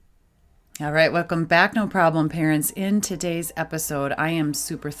All right, welcome back, No Problem Parents. In today's episode, I am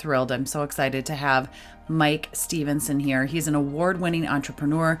super thrilled. I'm so excited to have Mike Stevenson here. He's an award-winning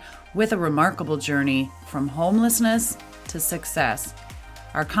entrepreneur with a remarkable journey from homelessness to success.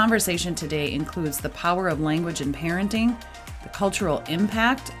 Our conversation today includes the power of language in parenting, the cultural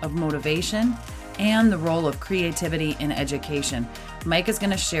impact of motivation, and the role of creativity in education. Mike is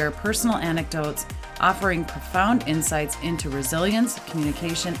going to share personal anecdotes, offering profound insights into resilience,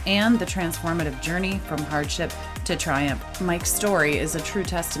 communication, and the transformative journey from hardship to triumph. Mike's story is a true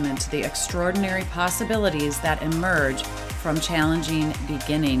testament to the extraordinary possibilities that emerge from challenging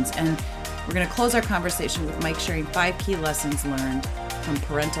beginnings. And we're going to close our conversation with Mike sharing 5 key lessons learned from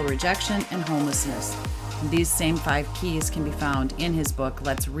parental rejection and homelessness. These same 5 keys can be found in his book,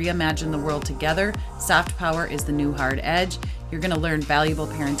 Let's Reimagine the World Together. Soft Power is the New Hard Edge. You're going to learn valuable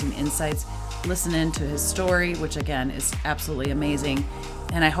parenting insights. Listen in to his story, which again is absolutely amazing.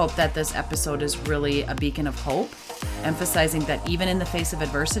 And I hope that this episode is really a beacon of hope, emphasizing that even in the face of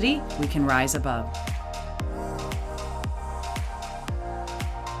adversity, we can rise above.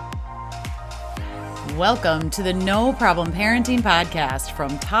 Welcome to the No Problem Parenting Podcast.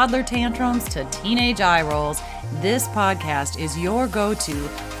 From toddler tantrums to teenage eye rolls, this podcast is your go-to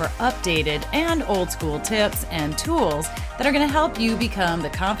for updated and old school tips and tools that are going to help you become the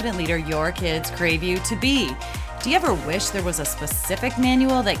confident leader your kids crave you to be. Do you ever wish there was a specific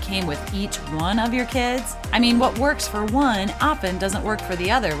manual that came with each one of your kids? I mean, what works for one often doesn't work for the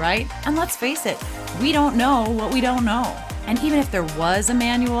other, right? And let's face it, we don't know what we don't know. And even if there was a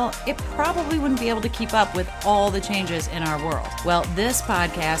manual, it probably wouldn't be able to keep up with all the changes in our world. Well, this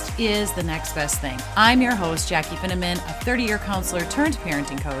podcast is the next best thing. I'm your host, Jackie Finneman, a 30-year counselor turned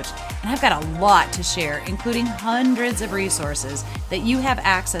parenting coach, and I've got a lot to share, including hundreds of resources that you have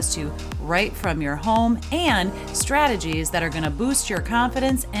access to right from your home and strategies that are going to boost your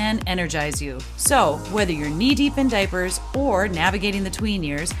confidence and energize you. So whether you're knee-deep in diapers or navigating the tween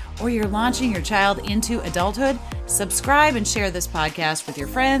years, or you're launching your child into adulthood, subscribe and share this podcast with your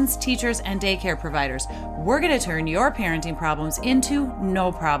friends, teachers, and daycare providers. We're going to turn your parenting problems into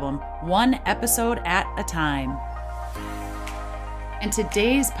no problem, one episode at a time. And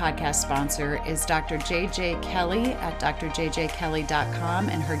today's podcast sponsor is Dr. JJ Kelly at drjjkelly.com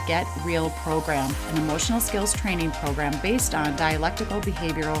and her Get Real program, an emotional skills training program based on dialectical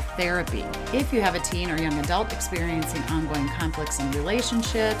behavioral therapy. If you have a teen or young adult experiencing ongoing conflicts in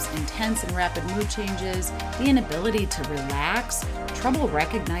relationships, intense and rapid mood changes, the inability to relax, trouble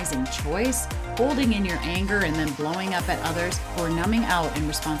recognizing choice, holding in your anger and then blowing up at others, or numbing out in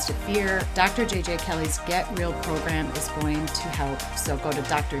response to fear, Dr. JJ Kelly's Get Real program is going to help. So go to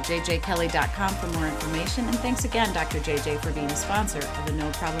drjjkelly.com for more information. And thanks again, Dr. JJ, for being a sponsor of the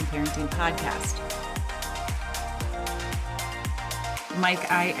No Problem Parenting Podcast. Mike,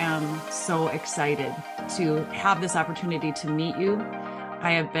 I am so excited to have this opportunity to meet you.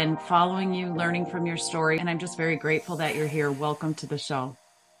 I have been following you, learning from your story, and I'm just very grateful that you're here. Welcome to the show.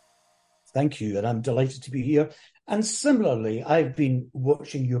 Thank you, and I'm delighted to be here. And similarly, I've been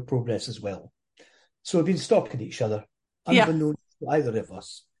watching your progress as well. So we've been stalking each other, unbeknownst to either of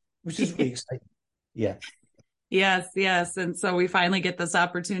us, which is really exciting. Yeah. Yes. And so we finally get this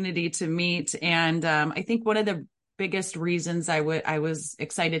opportunity to meet. And I think one of the biggest reasons I was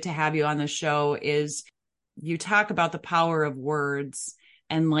excited to have you on the show is you talk about the power of words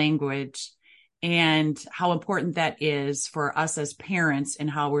and language, and how important that is for us as parents and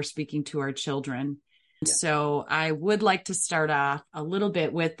how we're speaking to our children. Yeah. So I would like to start off a little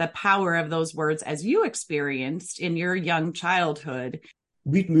bit with the power of those words as you experienced in your young childhood.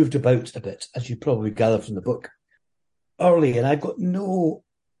 We'd moved about a bit, as you probably gather from the book, early, and I've got no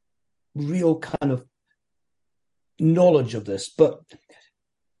real kind of knowledge of this. But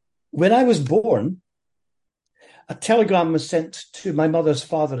when I was born, a telegram was sent to my mother's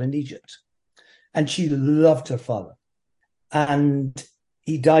father in Egypt. And she loved her father. And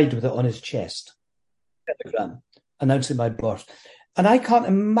he died with it on his chest. Telegram announcing my birth. And I can't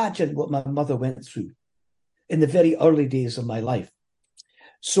imagine what my mother went through in the very early days of my life.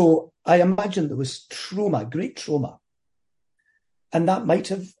 So I imagine there was trauma, great trauma. And that might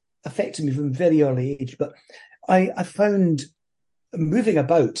have affected me from a very early age. But I found moving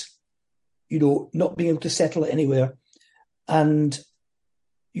about, not being able to settle anywhere, and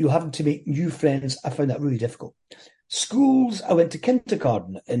having to make new friends, I found that really difficult. Schools, I went to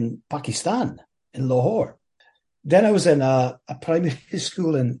kindergarten in Pakistan, in Lahore. Then I was in a primary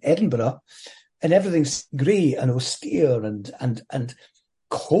school in Edinburgh, and everything's grey and austere and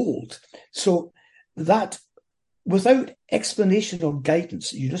cold. So that, without explanation or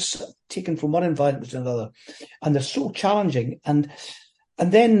guidance, you're just taken from one environment to another, and they're so challenging. And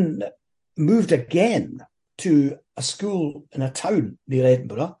then moved again to a school in a town near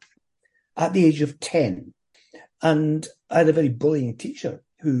Edinburgh at the age of 10. And I had a very bullying teacher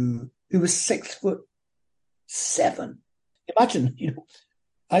who was 6'7". Imagine,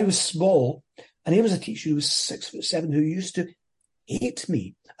 I was small and he was a teacher who was 6'7", who used to hate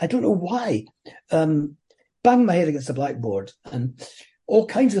me. I don't know why. Banged my head against the blackboard and all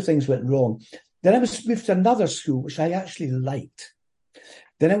kinds of things went wrong. Then I was moved to another school, which I actually liked.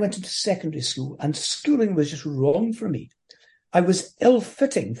 Then I went into secondary school and schooling was just wrong for me. I was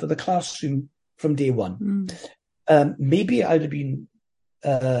ill-fitting for the classroom from day one. Maybe I'd have been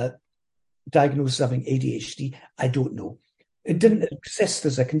diagnosed as having ADHD. I don't know. It didn't exist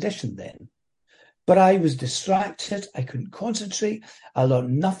as a condition then. But I was distracted. I couldn't concentrate. I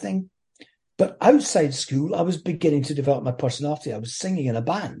learned nothing. But outside school, I was beginning to develop my personality. I was singing in a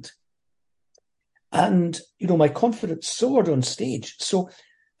band. And, my confidence soared on stage. So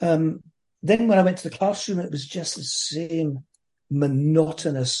then when I went to the classroom, it was just the same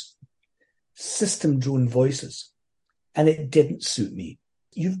monotonous system-drone voices. And it didn't suit me.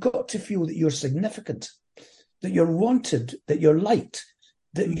 You've got to feel that you're significant, that you're wanted, that you're liked,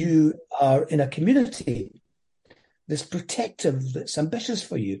 that you are in a community that's protective, that's ambitious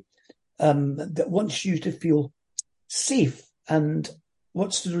for you, that wants you to feel safe and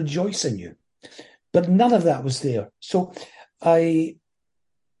wants to rejoice in you. But none of that was there. So I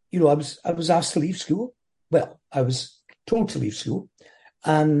was asked to leave school. Well, I was told to leave school.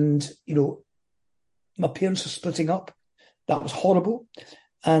 And, my parents were splitting up. That was horrible.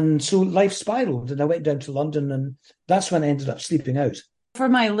 And so life spiraled and I went down to London and that's when I ended up sleeping out. For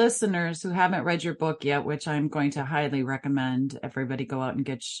my listeners who haven't read your book yet, which I'm going to highly recommend, everybody go out and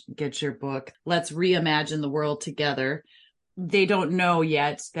get your book. Let's Reimagine the World Together. They don't know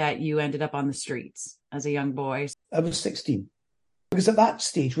yet that you ended up on the streets as a young boy. I was 16. Because at that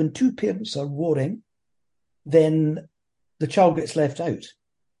stage, when two parents are warring, then the child gets left out.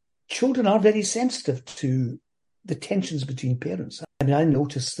 Children are very sensitive to the tensions between parents. I mean, I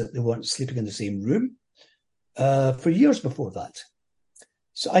noticed that they weren't sleeping in the same room for years before that.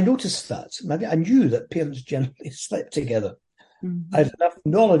 So I noticed that. Maybe I knew that parents generally slept together. Mm-hmm. I had enough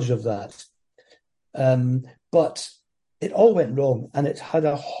knowledge of that. But it all went wrong and it had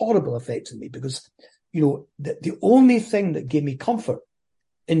a horrible effect on me because, the only thing that gave me comfort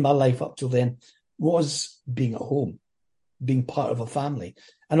in my life up till then was being at home, being part of a family.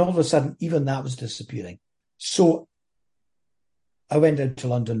 And all of a sudden, even that was disappearing. So I went down to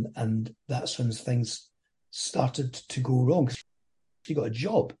London and that's when things started to go wrong. She got a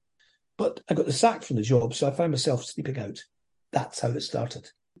job, but I got the sack from the job. So I found myself sleeping out. That's how it started.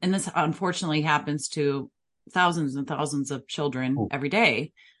 And this unfortunately happens to thousands and thousands of children every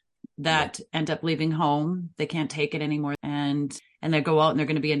day that end up leaving home. They can't take it anymore. And they go out and they're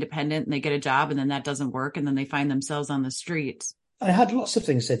going to be independent and they get a job and then that doesn't work. And then they find themselves on the streets. I had lots of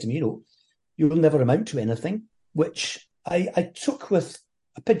things said to me, you'll never amount to anything, which I took with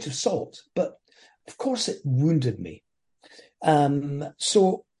a pinch of salt, but of course it wounded me.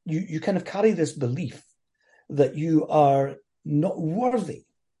 So you kind of carry this belief that you are not worthy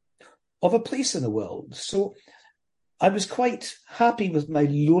of a place in the world. So I was quite happy with my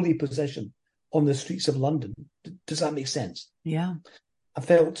lowly position on the streets of London. Does that make sense? Yeah. I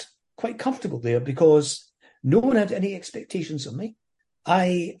felt quite comfortable there because no one had any expectations of me.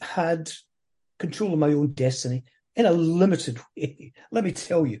 I had control of my own destiny in a limited way, let me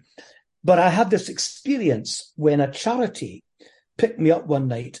tell you. But I had this experience when a charity picked me up one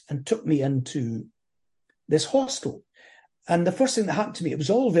night and took me into this hostel. And the first thing that happened to me, it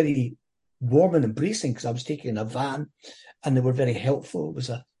was all very warm and embracing because I was taken in a van and they were very helpful. It was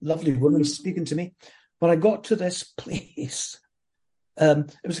a lovely woman speaking to me. When I got to this place,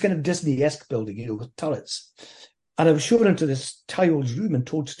 it was a kind of Disney-esque building, with turrets. And I was shown into this tiled room and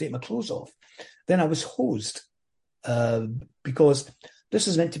told to take my clothes off. Then I was hosed because this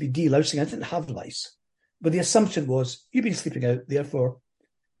was meant to be de-lousing. I didn't have lice. But the assumption was, you've been sleeping out, therefore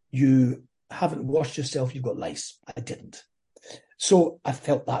you haven't washed yourself, you've got lice. I didn't. So I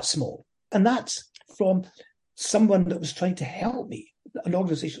felt that small. And that's from someone that was trying to help me, an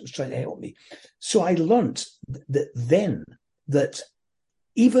organization that was trying to help me. So I learned that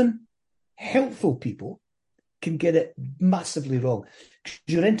even helpful people can get it massively wrong.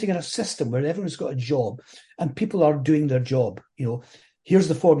 You're entering in a system where everyone's got a job and people are doing their job. Here's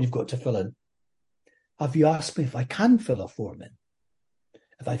the form you've got to fill in. Have you asked me if I can fill a form in?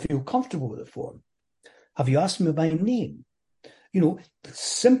 If I feel comfortable with the form? Have you asked me my name?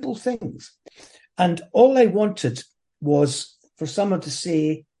 Simple things. And all I wanted was for someone to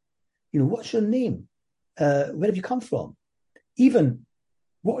say, what's your name? Where have you come from? Even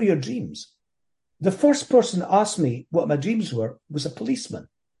what are your dreams? The first person that asked me what my dreams were was a policeman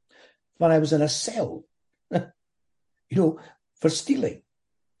when I was in a cell, for stealing.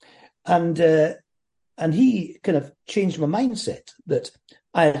 And he kind of changed my mindset that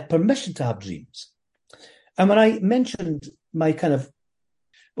I had permission to have dreams. And when I mentioned my kind of,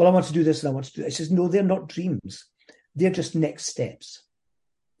 well, I want to do this and I want to do that, he says, no, they're not dreams. They're just next steps.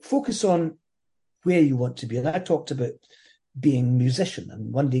 Focus on where you want to be. And I talked about being a musician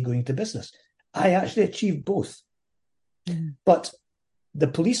and one day going into business. I actually achieved both. Mm. But the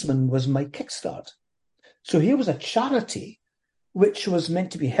policeman was my kickstart. So here was a charity which was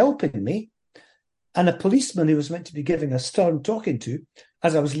meant to be helping me, and a policeman who was meant to be giving a stern talking to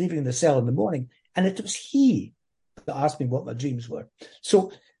as I was leaving the cell in the morning. And it was he that asked me what my dreams were.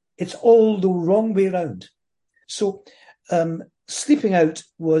 So it's all the wrong way around. So sleeping out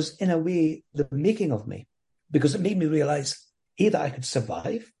was, in a way, the making of me, because it made me realize, A, that I could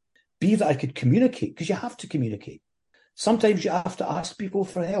survive, B, that I could communicate, because you have to communicate. Sometimes you have to ask people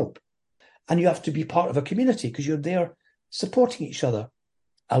for help, and you have to be part of a community because you're there supporting each other.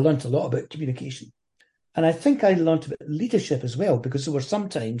 I learned a lot about communication. And I think I learned about leadership as well, because there were some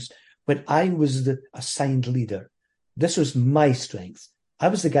times when I was the assigned leader. This was my strength. I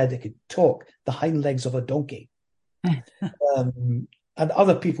was the guy that could talk the hind legs of a donkey. And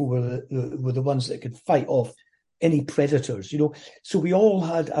other people were the ones that could fight off any predators, So we all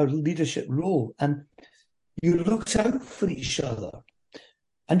had our leadership role, and you looked out for each other,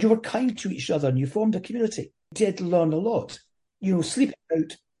 and you were kind to each other, and you formed a community. You did learn a lot. Sleeping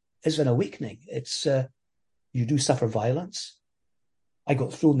out is an awakening. It's you do suffer violence. I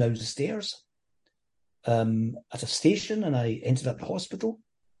got thrown down the stairs at a station, and I ended up in the hospital.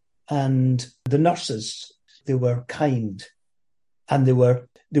 And the nurses, they were kind, and they were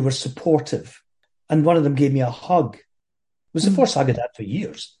supportive. And one of them gave me a hug. It was the first hug I'd had for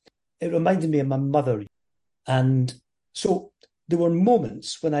years. It reminded me of my mother. And so there were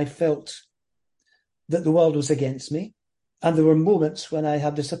moments when I felt that the world was against me. And there were moments when I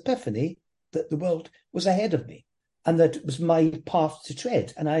had this epiphany that the world was ahead of me and that it was my path to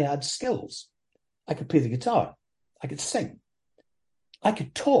tread. And I had skills. I could play the guitar. I could sing. I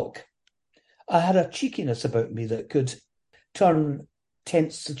could talk. I had a cheekiness about me that could turn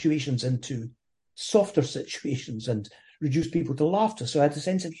tense situations into softer situations and reduce people to laughter. So I had a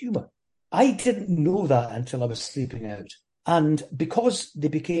sense of humor. I didn't know that until I was sleeping out. And because they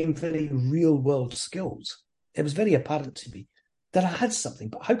became very real world skills, it was very apparent to me that I had something,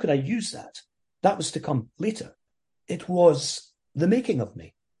 but how could I use that? That was to come later. It was the making of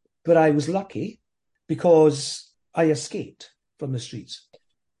me. But I was lucky because I escaped from the streets.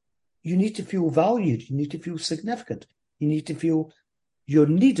 You need to feel valued. You need to feel significant. You need to feel you're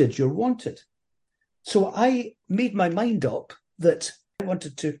needed, you're wanted. So I made my mind up that I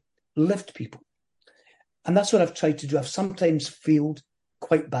wanted to lift people. And that's what I've tried to do. I've sometimes failed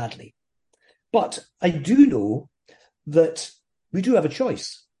quite badly. But I do know that we do have a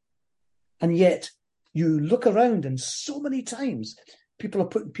choice. And yet you look around and so many times people are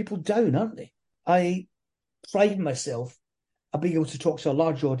putting people down, aren't they? I pride myself on being able to talk to a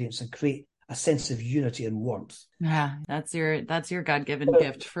large audience and create a sense of unity and warmth. Yeah, that's your God-given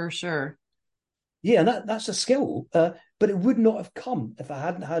gift for sure. Yeah, and that's a skill, but it would not have come if I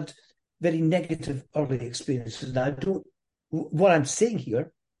hadn't had very negative early experiences. Now, what I'm saying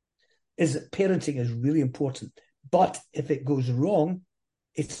here is that parenting is really important, but if it goes wrong,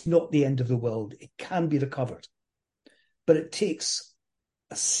 it's not the end of the world. It can be recovered, but it takes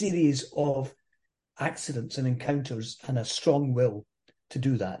a series of accidents and encounters and a strong will to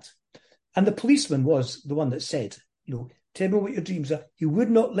do that. And the policeman was the one that said, tell me what your dreams are. He would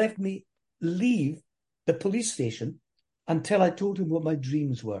not let me leave the police station until I told him what my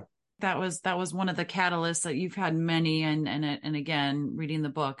dreams were. That was one of the catalysts that you've had many, and again, reading the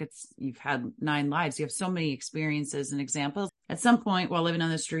book, you've had 9 lives. You have so many experiences and examples. At some point while living on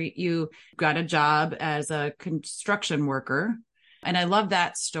the street, you got a job as a construction worker. And I love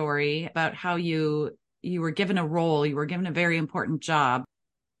that story about how you were given a role, you were given a very important job.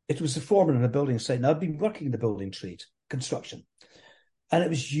 It was the foreman on a building site. Now, I've been working in the building trade, construction. And it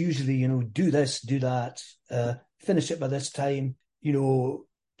was usually, do this, do that, finish it by this time,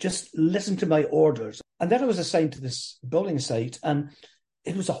 just listen to my orders. And then I was assigned to this building site, and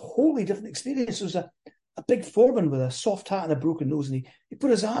it was a wholly different experience. It was a big foreman with a soft hat and a broken nose, and he put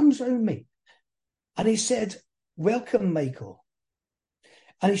his arms around me. And he said, "Welcome, Michael."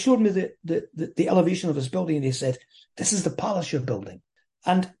 And he showed me the elevation of his building, and he said, "This is the palace you're building."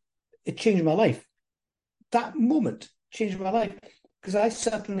 And it changed my life. That moment changed my life because I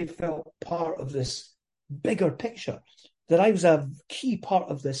suddenly felt part of this bigger picture that I was a key part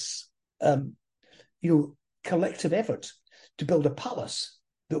of this, collective effort to build a palace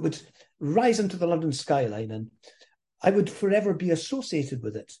that would rise into the London skyline, and I would forever be associated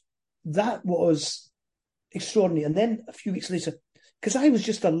with it. That was extraordinary. And then a few weeks later, because I was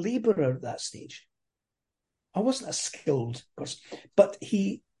just a labourer at that stage, I wasn't a skilled person, but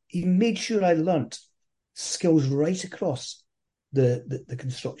he made sure I learnt skills right across the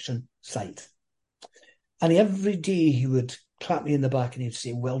construction site. And every day he would clap me in the back and he'd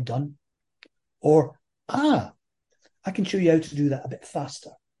say, well done. Or, I can show you how to do that a bit faster.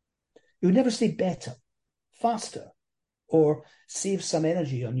 He would never say better, faster, or save some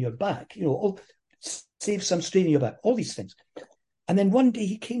energy on your back, save some strain on your back, all these things. And then one day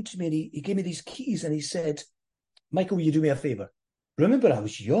he came to me and he gave me these keys and he said, Michael, will you do me a favour? Remember, I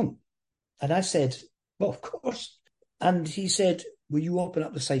was young. And I said, well, of course. And he said, will you open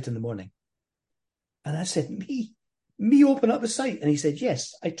up the site in the morning? And I said, me open up the site? And he said,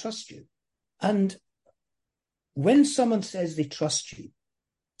 yes, I trust you. And when someone says they trust you,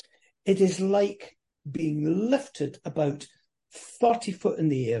 it is like being lifted about 30 foot in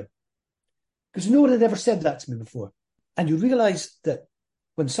the air. Because no one had ever said that to me before. And you realise that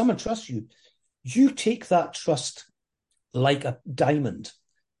when someone trusts you, you take that trust like a diamond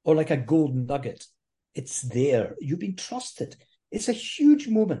or like a gold nugget. It's there. You've been trusted. It's a huge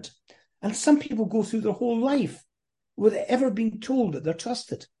moment. And some people go through their whole life without ever being told that they're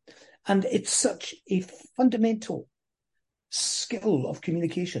trusted. And it's such a fundamental skill of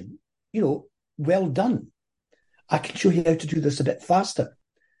communication. Well done. I can show you how to do this a bit faster.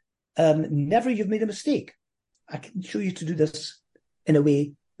 Never you've made a mistake. I can show you to do this in a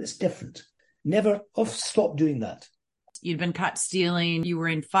way that's different. Never, stop doing that. You'd been caught stealing, you were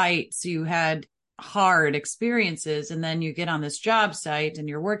in fights, you had hard experiences, and then you get on this job site and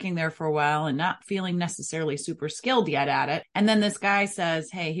you're working there for a while and not feeling necessarily super skilled yet at it. And then this guy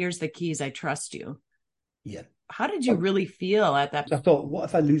says, hey, here's the keys, I trust you. Yeah. How did you really feel at that? I thought, what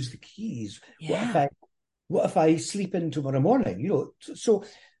if I lose the keys? Yeah. What if I sleep in tomorrow morning? So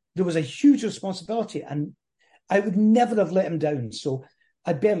there was a huge responsibility, and I would never have let him down. So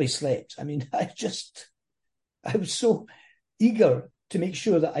I barely slept. I mean, I was so eager to make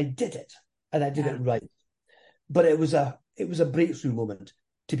sure that I did it, and I did it right. But it was a breakthrough moment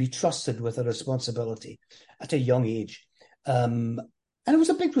to be trusted with a responsibility at a young age. And it was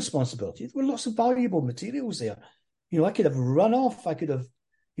a big responsibility. There were lots of valuable materials there. I could have run off. I could have,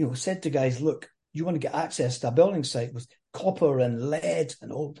 said to guys, look, you want to get access to a building site with copper and lead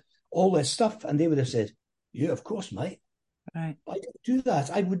and all this stuff. And they would have said, yeah, of course, mate. Right. I didn't do that.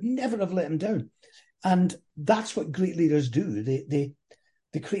 I would never have let them down. And that's what great leaders do. They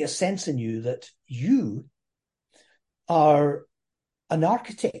create a sense in you that you are an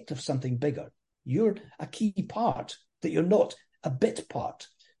architect of something bigger. You're a key part, that you're not a bit part.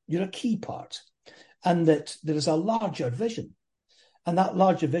 You're a key part. And that there is a larger vision. And that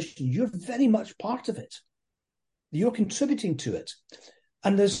larger vision, you're very much part of it. You're contributing to it.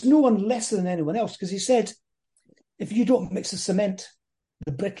 And there's no one lesser than anyone else, because he said, if you don't mix the cement,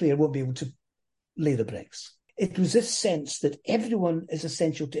 the bricklayer won't be able to lay the bricks. It was this sense that everyone is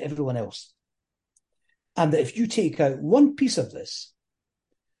essential to everyone else. And that if you take out one piece of this,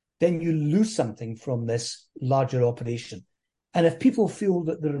 then you lose something from this larger operation. And if people feel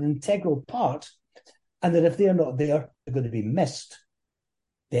that they're an integral part, and that if they're not there, they're going to be missed,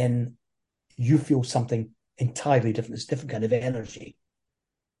 then you feel something entirely different. It's a different kind of energy.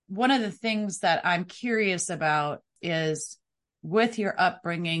 One of the things that I'm curious about is, with your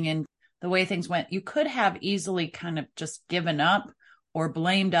upbringing and the way things went, you could have easily kind of just given up or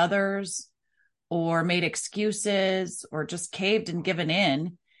blamed others or made excuses or just caved and given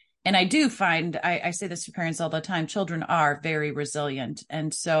in. And I do find, I say this to parents all the time, children are very resilient.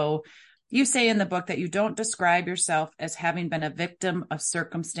 And so you say in the book that you don't describe yourself as having been a victim of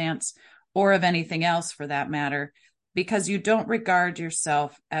circumstance or of anything else for that matter, because you don't regard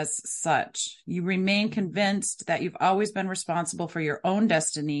yourself as such. You remain convinced that you've always been responsible for your own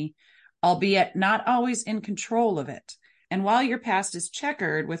destiny, albeit not always in control of it. And while your past is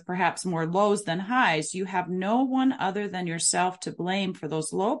checkered with perhaps more lows than highs, you have no one other than yourself to blame for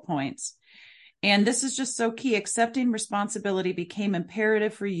those low points. And this is just so key. Accepting responsibility became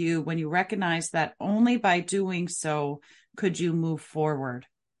imperative for you when you recognized that only by doing so could you move forward.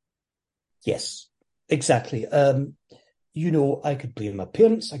 Yes, exactly. I could blame my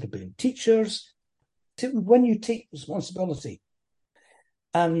parents, I could blame teachers. When you take responsibility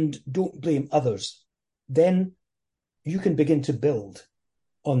and don't blame others, then you can begin to build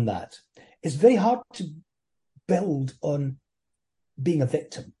on that. It's very hard to build on being a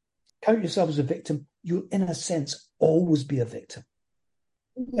victim. Count yourself as a victim you'll, in a sense, always be a victim.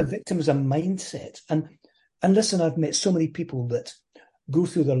 A victim is a mindset. And listen, I've met so many people that go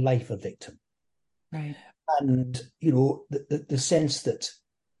through their life a victim. Right. And, you know, the sense that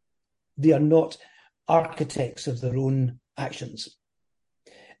they are not architects of their own actions.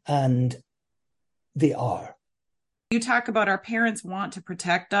 And they are. You talk about our parents want to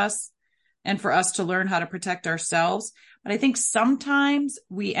protect us and for us to learn how to protect ourselves. But I think sometimes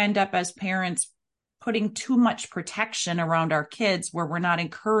we end up as parents putting too much protection around our kids where we're not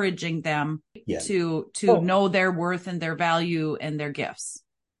encouraging them to know their worth and their value and their gifts.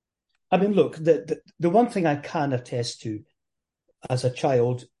 I mean, look, the one thing I can attest to as a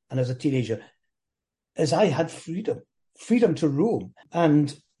child and as a teenager is I had freedom to roam.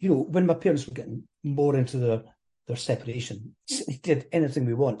 And, you know, when my parents were getting more into their separation, they did anything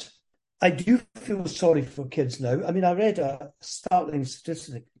we want. I do feel sorry for kids now. I mean, I read a startling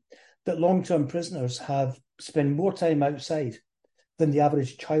statistic that long-term prisoners spend more time outside than the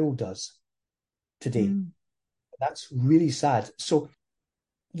average child does today. Mm. That's really sad. So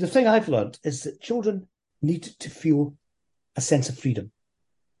the thing I've learned is that children need to feel a sense of freedom,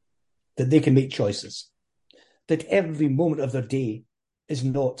 that they can make choices, that every moment of their day is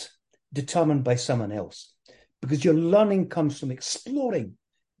not determined by someone else, because your learning comes from exploring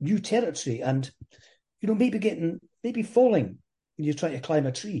new territory and, you know, maybe falling when you're trying to climb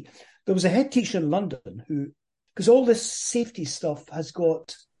a tree. There was a head teacher in London who, because all this safety stuff has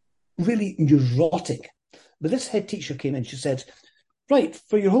got really neurotic, but this head teacher came in, she said, right,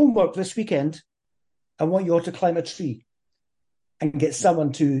 for your homework this weekend, I want you all to climb a tree and get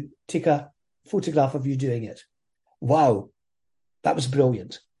someone to take a photograph of you doing it. Wow, that was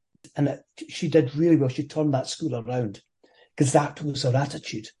brilliant. And she did really well. She turned that school around because that was her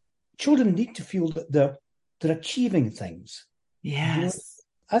attitude. Children need to feel that they're achieving things. Yes. You know,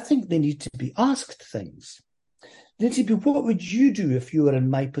 I think they need to be asked things. They need to be, what would you do if you were in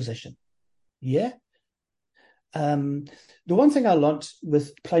my position? Yeah. The one thing I learnt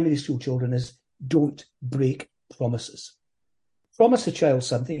with primary school children is don't break promises. Promise a child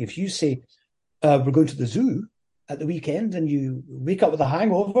something. If you say, we're going to the zoo at the weekend and you wake up with a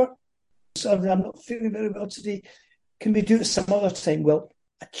hangover, sorry, I'm not feeling very well today, can we do it some other time? Well,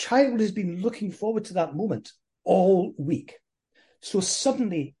 a child has been looking forward to that moment all week. So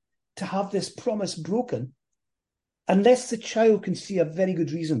suddenly to have this promise broken, unless the child can see a very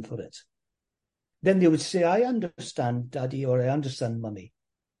good reason for it, then they would say, I understand, Daddy, or I understand, Mummy.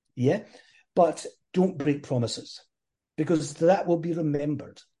 Yeah, but don't break promises because that will be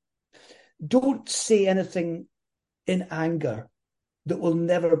remembered. Don't say anything in anger that will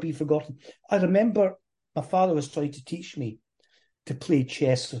never be forgotten. I remember my father was trying to teach me to play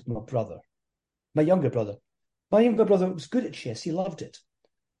chess with my brother, my younger brother. My younger brother was good at chess. He loved it.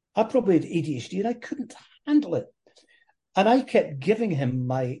 I probably had ADHD and I couldn't handle it. And I kept giving him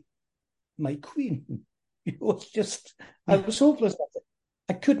my queen. You know, it's just, I was hopeless at it.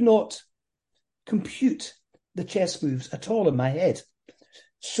 I could not compute the chess moves at all in my head.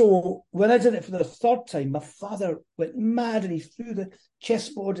 So when I did it for the third time, my father went mad and he threw the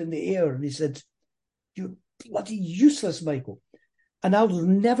chessboard in the air and he said, you're bloody useless, Michael. And I'll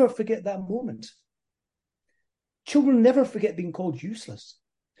never forget that moment. Children never forget being called useless.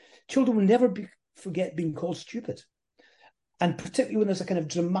 Children will never forget being called stupid. And particularly when there's a kind of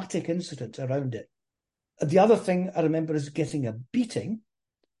dramatic incident around it. The other thing I remember is getting a beating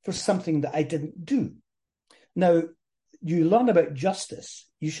for something that I didn't do. Now, you learn about justice.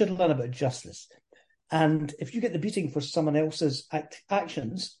 You should learn about justice. And if you get the beating for someone else's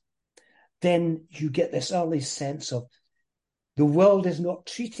actions, then you get this early sense of the world is not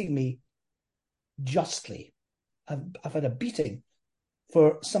treating me justly. I've had a beating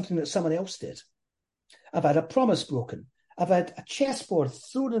for something that someone else did. I've had a promise broken. I've had a chessboard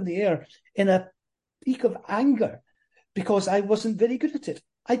thrown in the air in a peak of anger because I wasn't very good at it.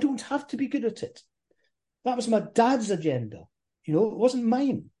 I don't have to be good at it. That was my dad's agenda. You know, it wasn't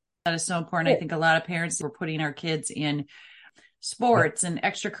mine. That is so important. Yeah. I think a lot of parents were putting our kids in sports and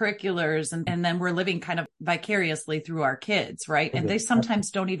extracurriculars, and then we're living kind of vicariously through our kids, right? And they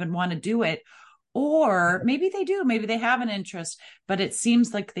sometimes don't even want to do it. Or maybe they do, maybe they have an interest, but it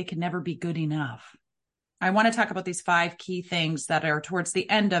seems like they can never be good enough. I want to talk about these 5 key things that are towards the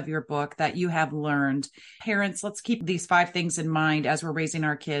end of your book that you have learned. Parents, let's keep these 5 things in mind as we're raising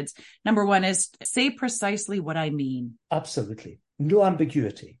our kids. Number 1 is say precisely what I mean. Absolutely. No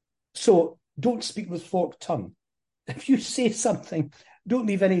ambiguity. So don't speak with forked tongue. If you say something, don't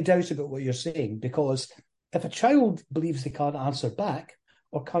leave any doubt about what you're saying, because if a child believes they can't answer back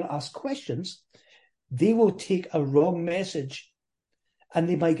or can't ask questions, they will take a wrong message and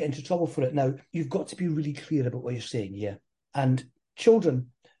they might get into trouble for it. Now, you've got to be really clear about what you're saying, yeah. And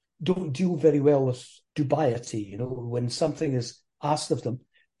children don't deal very well with dubiety. You know, when something is asked of them,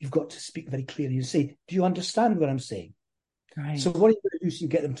 you've got to speak very clearly and say, do you understand what I'm saying? Right. So what are you going to do so you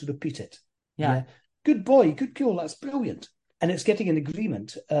get them to repeat it? Yeah. Good boy, good girl, that's brilliant. And it's getting an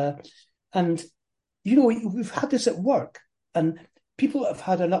agreement. And, you know, we've had this at work, and people have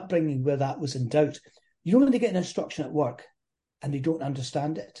had an upbringing where that was in doubt. You know, when they get an instruction at work and they don't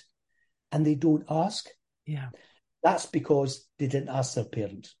understand it and they don't ask, yeah, that's because they didn't ask their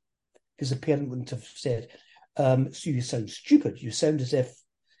parent. Because the parent wouldn't have said, so you sound stupid. You sound as if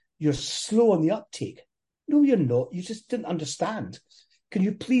you're slow on the uptake. No, you're not. You just didn't understand. Can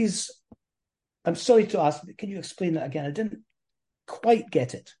you please, I'm sorry to ask, but can you explain that again? I didn't quite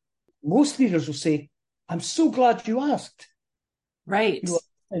get it. Most leaders will say, I'm so glad you asked. Right. You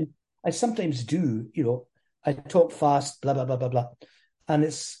know, I sometimes do, you know, I talk fast, blah, blah, blah, blah, blah. And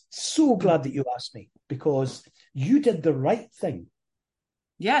it's so glad that you asked me, because you did the right thing.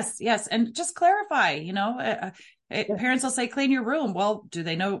 Yes, yes. And just clarify, you know, parents will say, clean your room. Well, do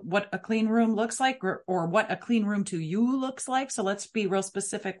they know what a clean room looks like, or what a clean room to you looks like? So let's be real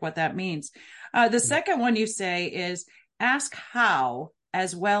specific what that means. The second one you say is ask how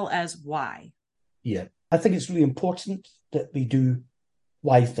as well as why. Yeah. I think it's really important that we do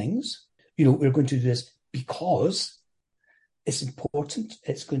why things. You know, we're going to do this because it's important.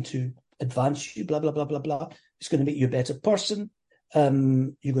 It's going to advance you, blah, blah, blah, blah, blah. It's going to make you a better person.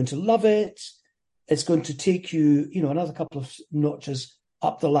 You're going to love it. It's going to take you, you know, another couple of notches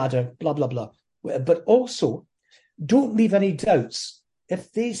up the ladder, blah, blah, blah. But also, don't leave any doubts.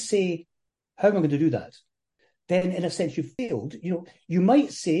 If they say, how am I going to do that? Then in a sense, you've failed. You know, you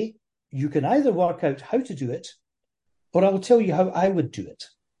might say, you can either work out how to do it, or I will tell you how I would do it.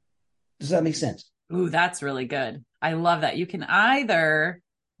 Does that make sense? Ooh, that's really good. I love that. You can either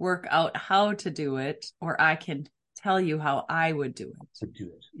work out how to do it, or I can tell you how I would do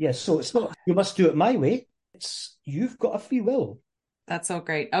it. Yes. So it's not, you must do it my way. It's, you've got a free will. That's so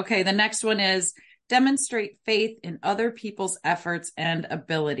great. Okay. The next one is demonstrate faith in other people's efforts and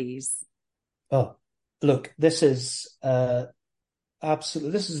abilities. Oh, look, this is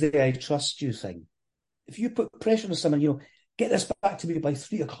absolutely, this is the I trust you thing. If you put pressure on someone, you know, get this back to me by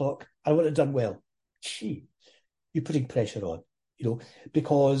 3:00, I want it done well. Gee, you're putting pressure on, you know,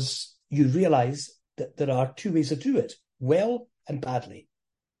 because you realize that there are two ways to do it, well and badly.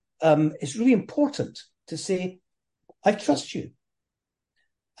 It's really important to say, I trust you.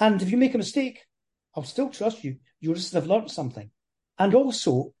 And if you make a mistake, I'll still trust you. You'll just have learned something. And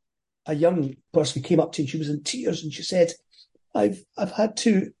also, a young person came up to me, she was in tears, and she said, I've had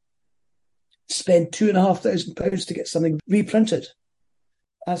to spend £2,500 to get something reprinted.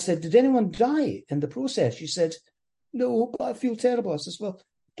 I said, did anyone die in the process? She said, no, but I feel terrible. I said, well,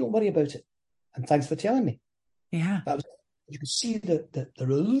 don't worry about it. And thanks for telling me. Yeah. You could see the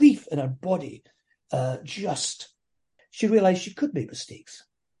relief in her body. She realized she could make mistakes.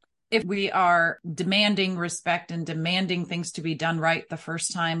 If we are demanding respect and demanding things to be done right the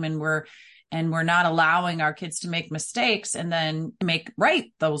first time, and we're not allowing our kids to make mistakes and then make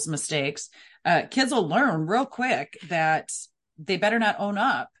right those mistakes, kids will learn real quick that they better not own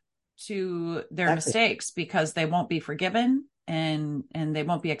up to their mistakes, because they won't be forgiven and they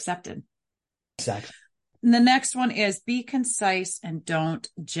won't be accepted. Exactly. And the next one is be concise and don't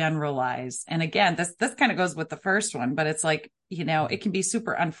generalize. And again, this kind of goes with the first one, but it's like, you know, it can be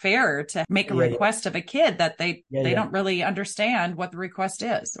super unfair to make a request of a kid that they don't really understand what the request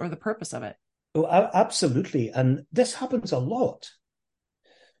is or the purpose of it. Oh, absolutely. And this happens a lot.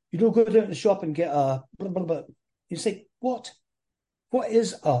 You don't go down to the shop and get a blah, blah, blah. You say, what? What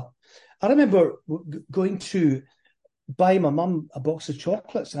is a... I remember going to buy my mum a box of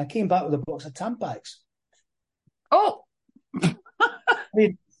chocolates, and I came back with a box of Tampax. Oh! I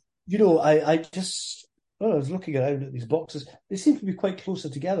mean, you know, I was looking around at these boxes. They seem to be quite close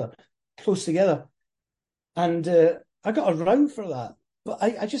together. And I got a round for that. But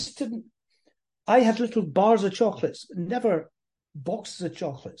I just didn't... I had little bars of chocolates, never boxes of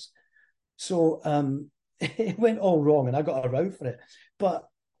chocolates. So it went all wrong, and I got a row for it. But,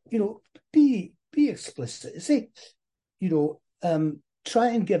 you know, be explicit. Say, you know, try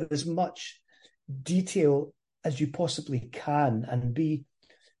and give as much detail as you possibly can, and be,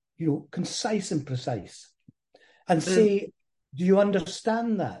 you know, concise and precise. And say, do you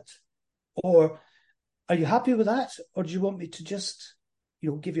understand that? Or are you happy with that? Or do you want me to just,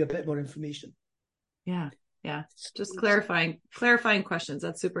 you know, give you a bit more information? Yeah. Yeah. Just clarifying questions.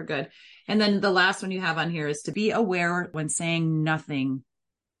 That's super good. And then the last one you have on here is to be aware when saying nothing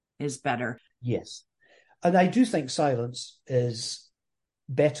is better. Yes. And I do think silence is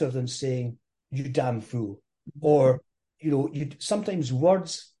better than saying you damn fool, or sometimes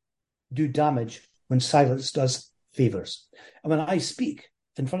words do damage when silence does favors. And when I speak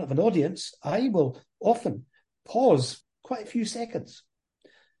in front of an audience, I will often pause quite a few seconds.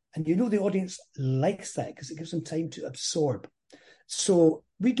 And the audience likes that because it gives them time to absorb. So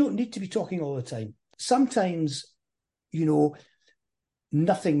we don't need to be talking all the time. Sometimes,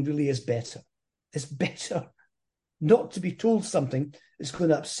 nothing really is better. It's better not to be told something that's going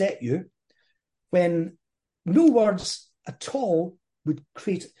to upset you when no words at all would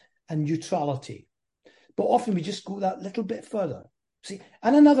create a neutrality. But often we just go that little bit further. See,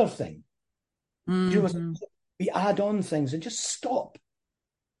 and another thing, we add on things and just stop.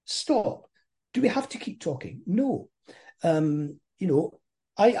 Stop. Do we have to keep talking? No.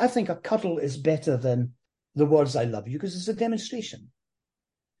 I think a cuddle is better than the words I love you because it's a demonstration.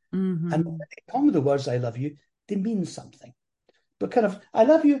 Mm-hmm. And when they come with the words I love you, they mean something. But kind of, I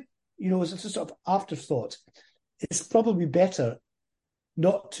love you, as a sort of afterthought, it's probably better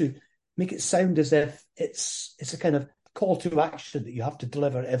not to make it sound as if it's a kind of call to action that you have to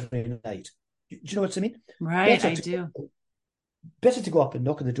deliver every night. Do you know what I mean? Right, I do. Better to go up and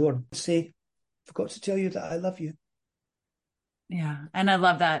knock on the door and say, forgot to tell you that I love you. Yeah. And I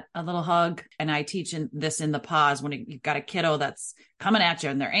love that. A little hug. And I teach this in the pause when you've got a kiddo that's coming at you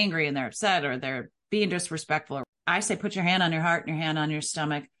and they're angry and they're upset or they're being disrespectful. I say, put your hand on your heart and your hand on your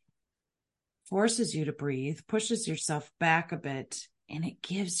stomach. Forces you to breathe, pushes yourself back a bit. And it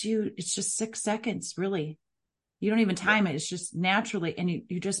gives you, it's just 6 seconds, really. You don't even time it. It's just naturally. And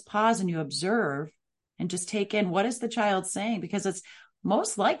you just pause and you observe and just take in what is the child saying, because it's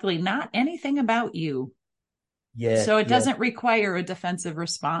most likely not anything about you. Yeah. So it doesn't require a defensive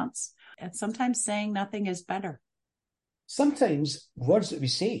response. And sometimes saying nothing is better. Sometimes words that we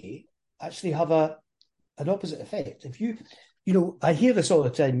say actually have an opposite effect. If I hear this all the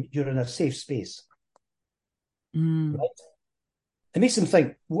time, you're in a safe space. Right? It makes them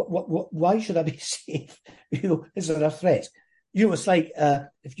think, why should I be safe? Is there a threat? It's like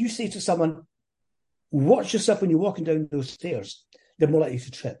if you say to someone, watch yourself when you're walking down those stairs, they're more likely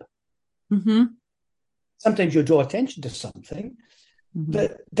to trip. Mm-hmm. Sometimes you'll draw attention to something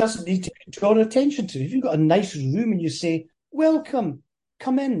that doesn't need to be drawn attention to. If you've got a nice room and you say, welcome,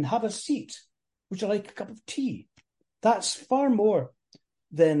 come in, have a seat, would you like a cup of tea? That's far more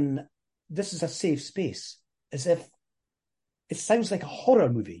than this is a safe space, as if it sounds like a horror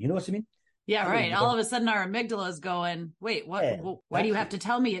movie. You know what I mean? Yeah, right. All of a sudden our amygdala is going, wait, what? Yeah, why do you have to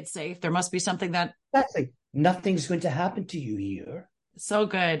tell me it's safe? There must be something that... Exactly. Nothing's going to happen to you here. So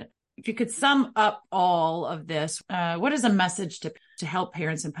good. If you could sum up all of this, what is a message to help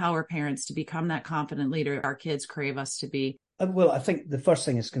parents, empower parents to become that confident leader our kids crave us to be? Well, I think the first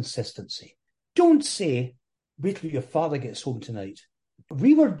thing is consistency. Don't say, wait till your father gets home tonight.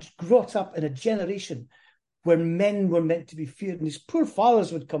 We were brought up in a generation where men were meant to be feared, and these poor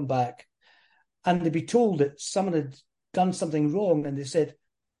fathers would come back and they'd be told that someone had done something wrong, and they said,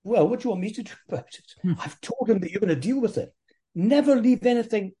 well, what do you want me to do about it? I've told him that you're going to deal with it. Never leave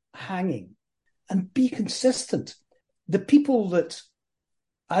anything hanging and be consistent. The people that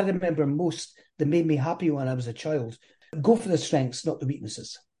I remember most that made me happy when I was a child, go for the strengths, not the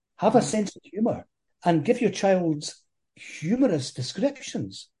weaknesses. Have a sense of humour and give your child humorous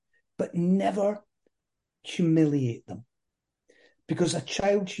descriptions, but never humiliate them. Because a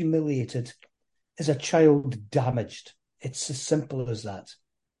child humiliated is a child damaged. It's as simple as that.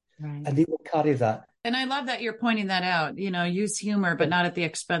 Right. And they will carry that. And I love that you're pointing that out. Use humor, but not at the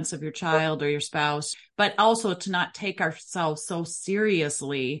expense of your child or your spouse, but also to not take ourselves so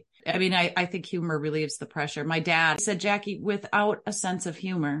seriously. I mean, I think humor relieves the pressure. My dad said, Jackie, without a sense of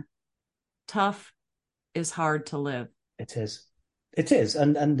humor, tough is hard to live. It is. It is.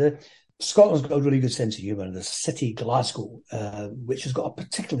 And Scotland's got a really good sense of humour. The city, Glasgow, which has got a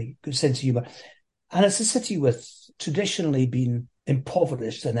particularly good sense of humour. And it's a city with traditionally been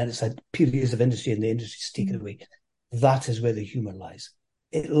impoverished, and then it's had periods of industry and the industry's taken away. That is where the humour lies.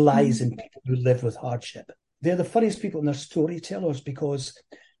 It lies in people who live with hardship. They're the funniest people, and they're storytellers because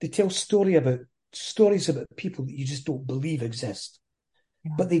they tell stories about people that you just don't believe exist.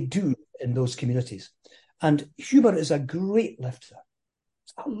 Yeah. But they do in those communities. And humour is a great lifter.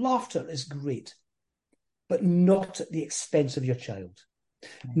 Laughter is great, but not at the expense of your child,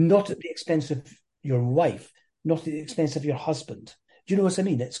 not at the expense of your wife, not at the expense of your husband. Do you know what I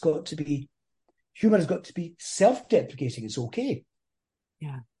mean? Humour has got to be self-deprecating. It's okay.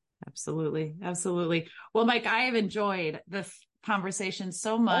 Yeah, absolutely. Absolutely. Well, Mike, I have enjoyed this conversation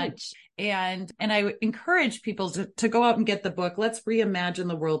so much. And I encourage people to go out and get the book. Let's reimagine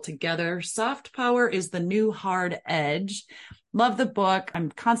the world together. Soft power is the new hard edge. Love the book. I'm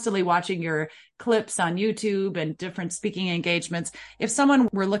constantly watching your clips on YouTube and different speaking engagements. If someone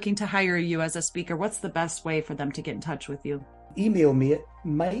were looking to hire you as a speaker, what's the best way for them to get in touch with you? Email me at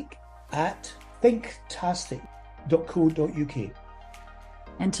mike@thinktastic.co.uk.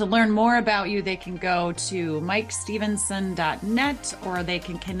 And to learn more about you, they can go to mikestevenson.net or they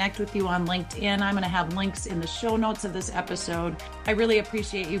can connect with you on LinkedIn. I'm going to have links in the show notes of this episode. I really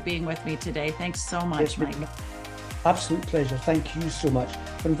appreciate you being with me today. Thanks so much, Mike. Absolute pleasure. Thank you so much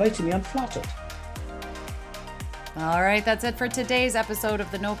for inviting me. I'm flattered. All right, that's it for today's episode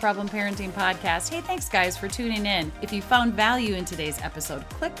of the No Problem Parenting Podcast. Hey, thanks guys for tuning in. If you found value in today's episode,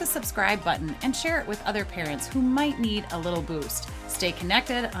 click the subscribe button and share it with other parents who might need a little boost. Stay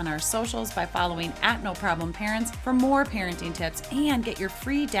connected on our socials by following @NoProblemParents for more parenting tips and get your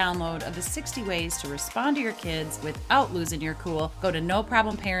free download of the 60 ways to respond to your kids without losing your cool. Go to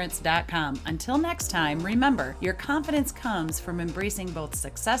noproblemparents.com. Until next time, remember, your confidence comes from embracing both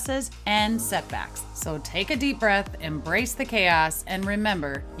successes and setbacks. So take a deep breath, embrace the chaos, and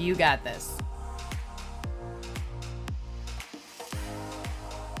remember, you got this.